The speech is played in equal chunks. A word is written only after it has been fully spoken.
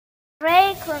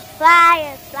Frequent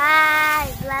flyer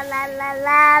flies, la la la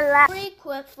la la.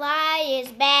 Frequent flyer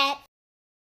is back.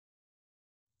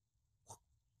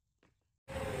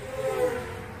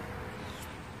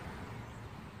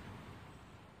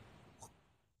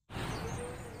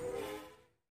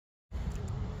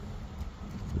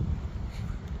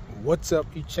 What's up?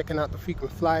 You checking out the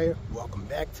Frequent Flyer? Welcome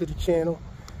back to the channel.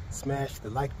 Smash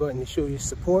the like button to show your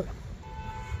support.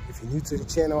 If you're new to the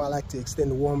channel, I'd like to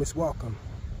extend the warmest welcome.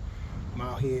 I'm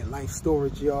out here at Life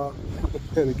Storage, y'all.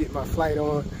 Gonna get my flight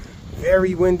on.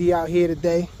 Very windy out here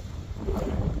today.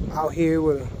 Out here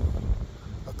with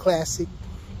a classic,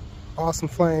 awesome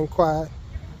flying quad,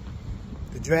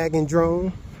 the Dragon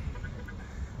drone.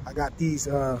 I got these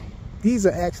are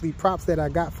actually props that I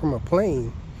got from a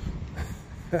plane.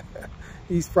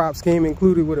 These props came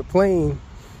included with a plane,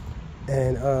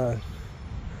 and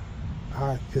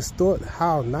I just thought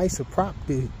how nice a prop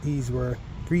these were.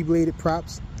 3-bladed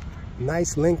props,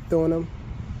 nice length on them,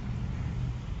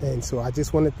 and so I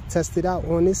just wanted to test it out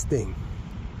on this thing,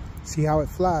 see how it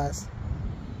flies.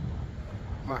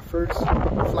 My first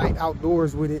flight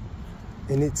outdoors with it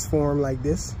in its form like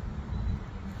this.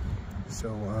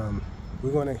 So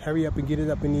we're gonna hurry up and get it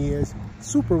up in the air. It's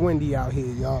super windy out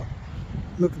here, y'all.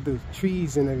 Look at the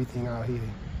trees and everything out here.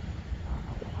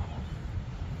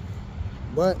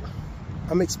 But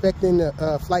I'm expecting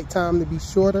the flight time to be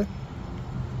shorter,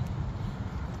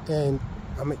 and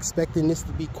I'm expecting this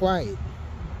to be quiet.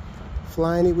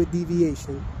 Flying it with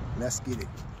deviation. Let's get it.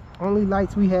 Only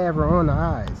lights we have are on the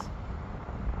eyes.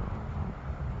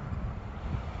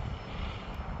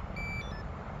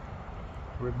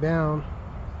 We're down.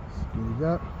 Speed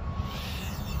up.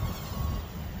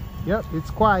 Yep, it's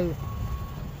quiet.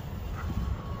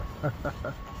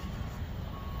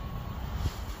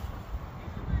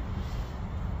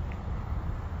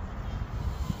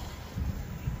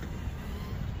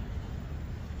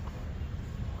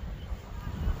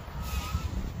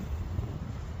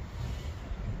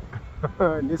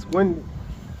 This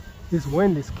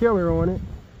wind is killer on it.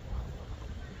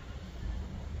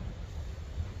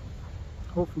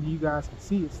 Hopefully you guys can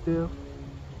see it still.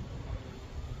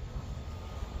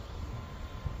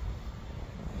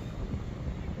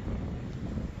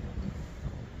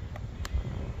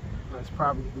 It's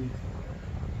probably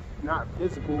not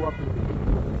visible up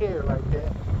in the air like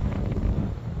that.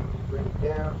 Bring it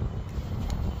down.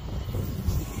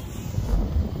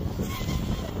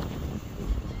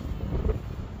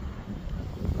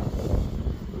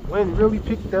 The wind really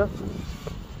picked up.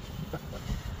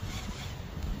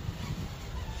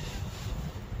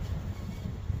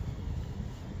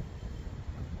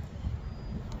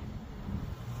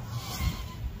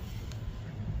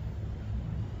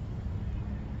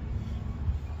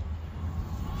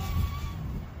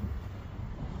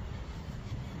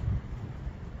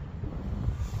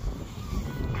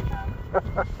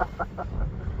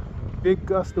 Big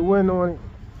gust of wind on it.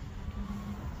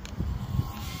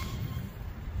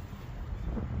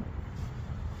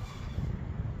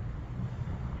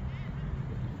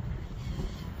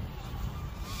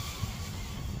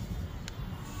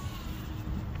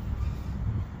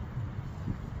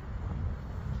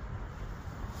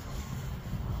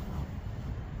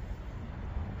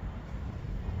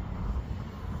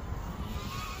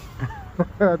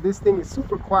 This thing is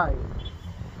super quiet.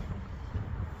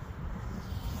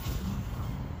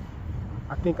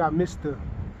 I think I missed the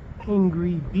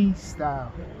angry bee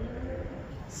style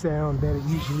sound that it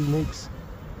usually makes.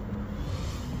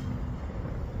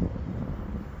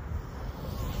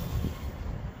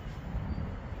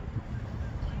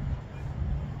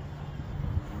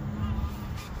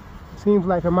 Seems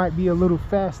like it might be a little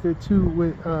faster too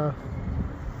with the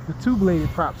 2-bladed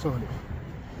props on it,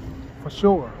 for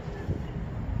sure.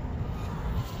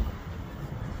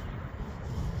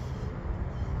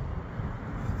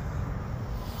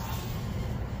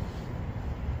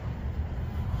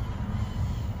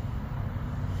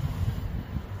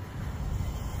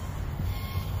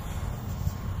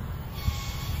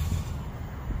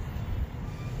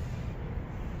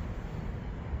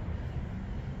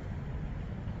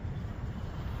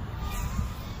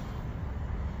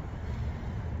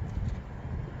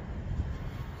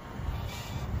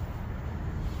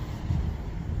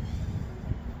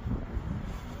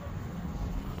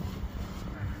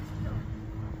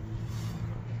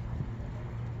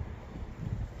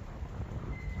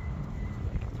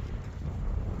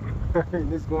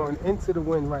 And it's going into the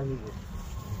wind right here.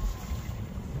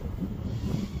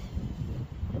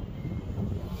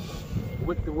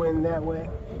 With the wind that way.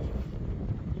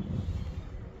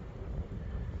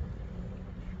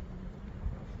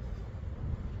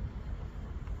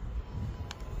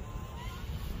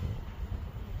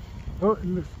 Oh, it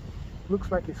looks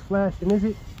like it's flashing, is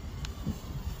it?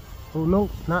 Oh,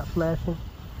 nope, not flashing.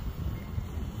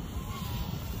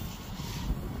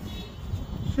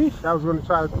 Sheesh, I was going to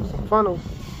try to do some funnels,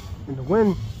 and the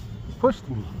wind pushed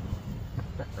me.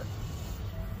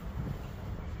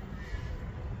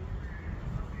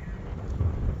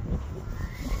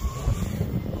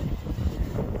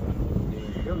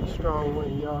 Really strong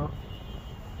wind, y'all.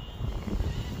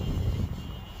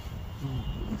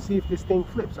 See if this thing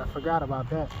flips. I forgot about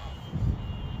that.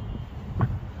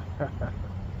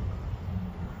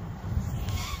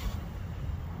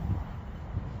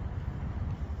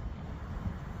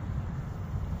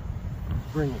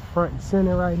 Bring it front and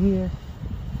center right here.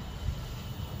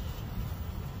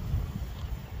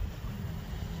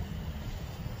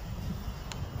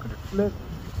 Could it flip?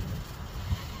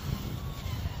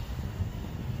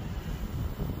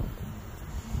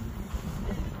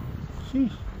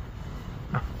 Sheesh.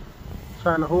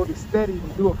 Trying to hold it steady to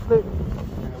do a flip,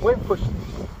 and the wind pushed it.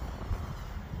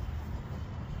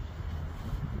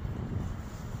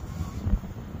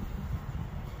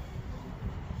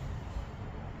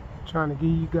 Trying to give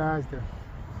you guys the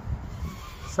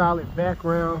solid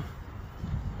background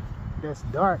that's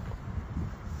dark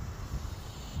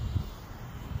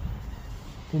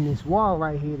in this wall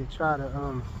right here to try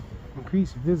to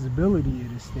increase visibility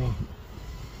of this thing.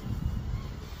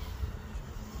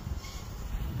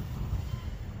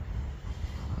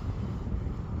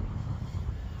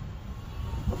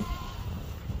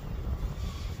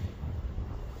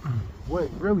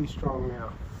 Wind really strong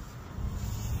now.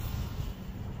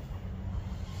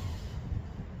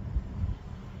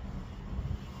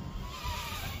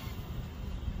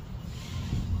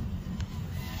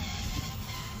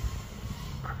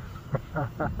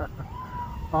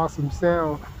 Awesome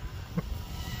sound.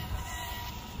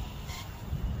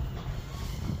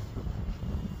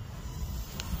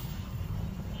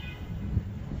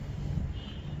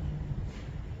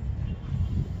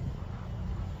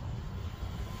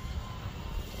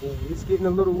 Yeah, it's getting a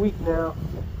little weak now.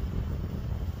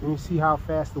 Let me see how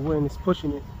fast the wind is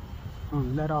pushing it. I'm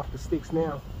gonna let off the sticks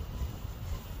now.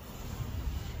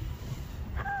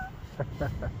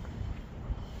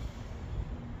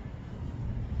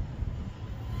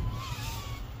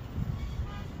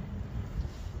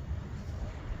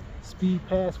 Speed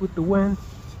pass with the wind.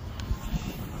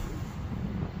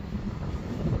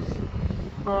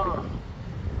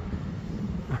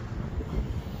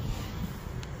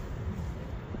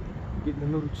 Getting a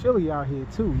little chilly out here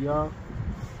too, y'all.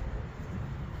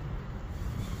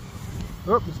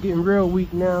 Oh, it's getting real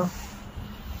weak now.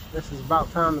 This is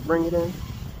about time to bring it in.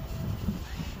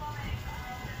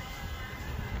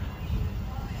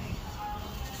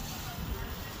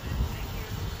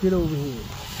 Get over here.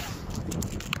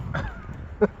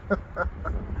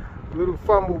 Little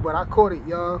fumble, but I caught it,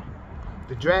 y'all.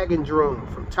 The Dragon drone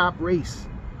from Top Race.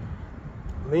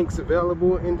 Links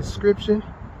available in description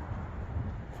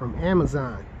from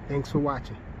Amazon. Thanks for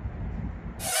watching.